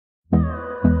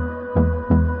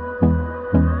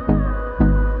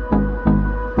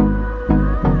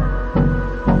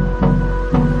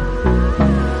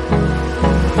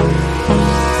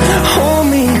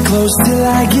close till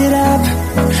I get up.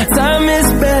 Time is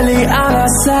barely on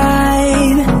our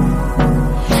side.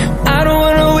 I don't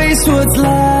wanna waste what's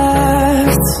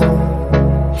left.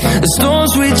 The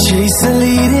storms we chase are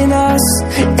leading us,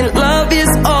 and love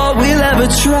is all we'll ever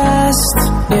trust.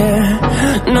 Yeah,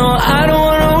 no, I don't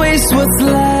wanna waste what's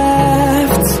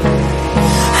left.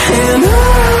 And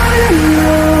on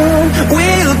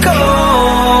we'll go,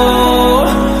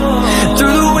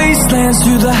 through the wastelands,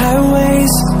 through the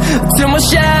highways, till my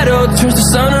shadow turns to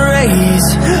sun rays.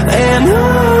 And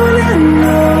on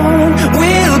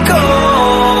we'll go,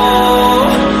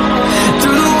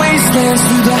 through the wastelands,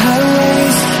 through the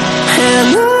highways, and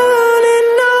on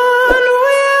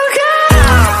we'll go.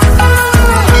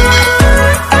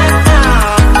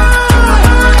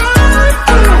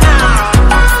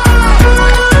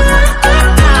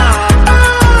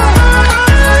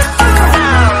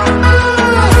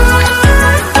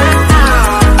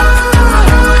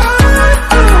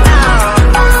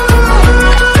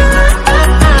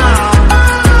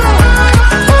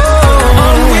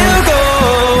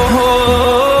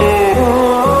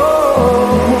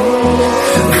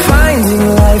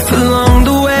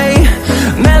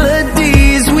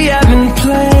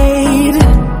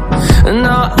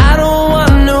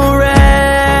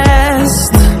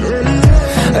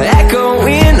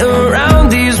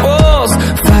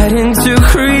 To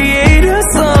create a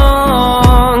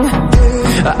song,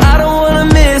 I don't wanna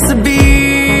miss a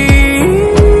beat.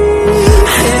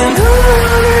 And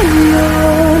on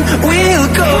we'll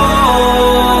go,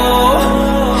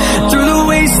 through the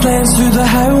wastelands, through the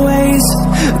highways,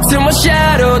 till my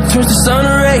shadow turns to sun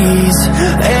rays.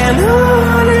 And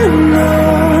on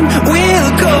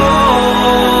we'll go,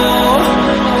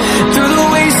 through the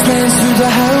wastelands, through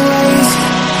the highways,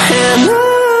 and on.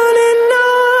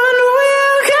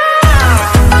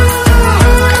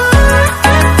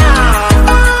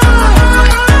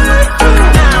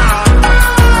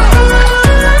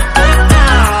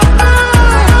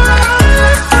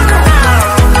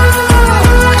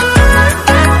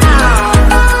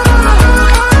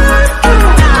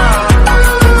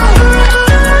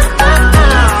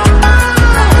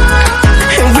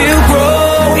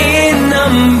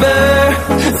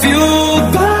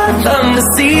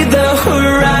 See the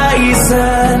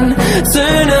horizon,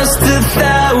 turn us to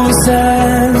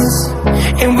thousands.